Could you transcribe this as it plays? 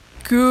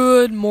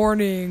Good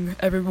morning,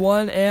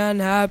 everyone,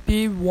 and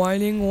happy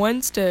Whining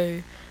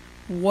Wednesday.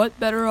 What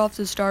better off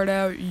to start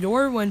out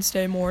your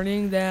Wednesday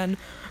morning than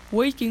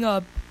waking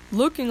up,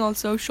 looking on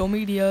social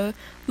media,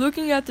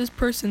 looking at this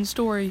person's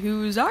story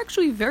who's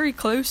actually very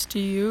close to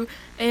you,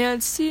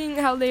 and seeing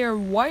how they are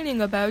whining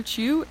about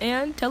you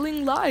and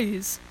telling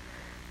lies.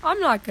 I'm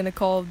not going to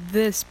call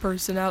this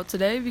person out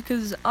today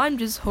because I'm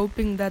just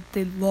hoping that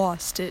they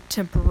lost it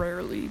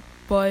temporarily.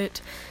 But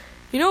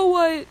you know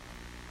what?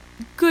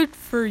 Good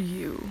for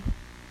you.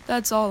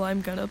 That's all I'm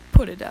gonna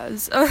put it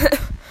as.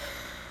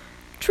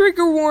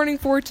 Trigger warning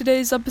for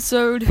today's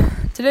episode.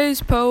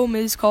 Today's poem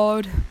is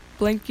called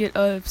Blanket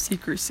of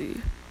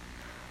Secrecy.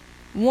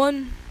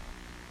 1,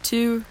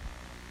 2,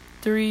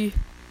 3,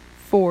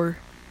 4.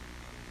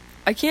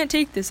 I can't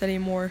take this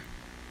anymore.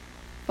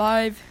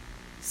 5,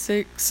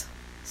 6,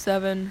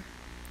 7,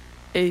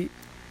 8.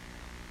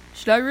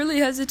 Should I really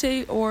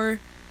hesitate,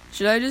 or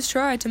should I just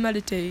try to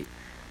meditate?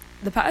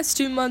 The past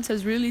 2 months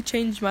has really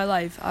changed my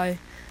life. I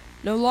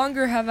no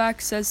longer have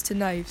access to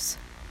knives.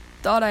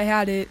 Thought I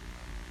had it.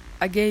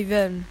 I gave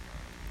in.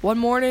 One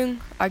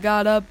morning, I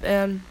got up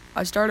and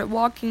I started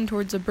walking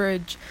towards a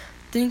bridge,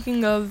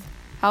 thinking of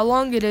how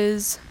long it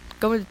is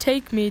going to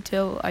take me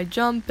till I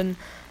jump, and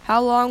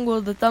how long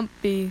will the thump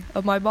be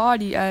of my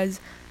body as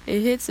it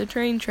hits the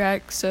train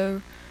track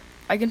so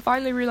I can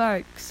finally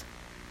relax.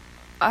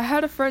 I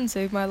had a friend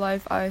save my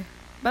life.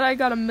 But I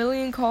got a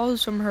million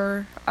calls from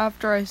her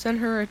after I sent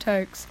her a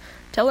text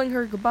telling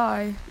her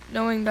goodbye,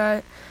 knowing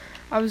that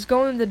I was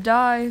going to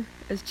die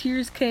as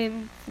tears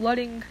came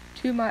flooding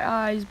to my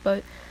eyes,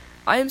 but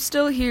I am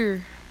still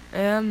here,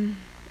 and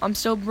I'm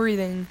still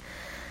breathing,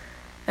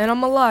 and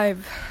I'm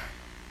alive.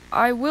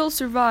 I will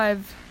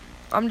survive.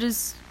 I'm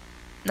just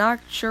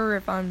not sure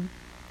if I'm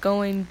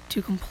going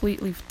to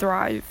completely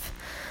thrive,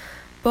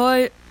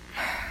 but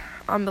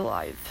I'm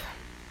alive.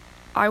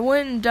 I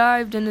went and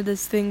dived into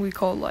this thing we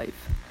call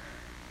life.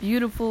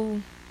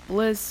 Beautiful,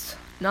 bliss,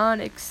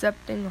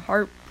 non-accepting,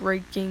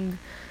 heartbreaking,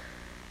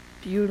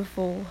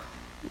 beautiful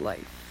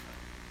life.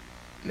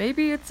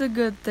 Maybe it's a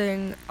good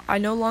thing I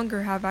no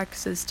longer have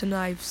access to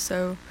knives,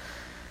 so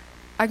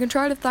I can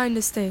try to find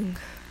this thing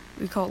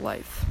we call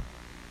life.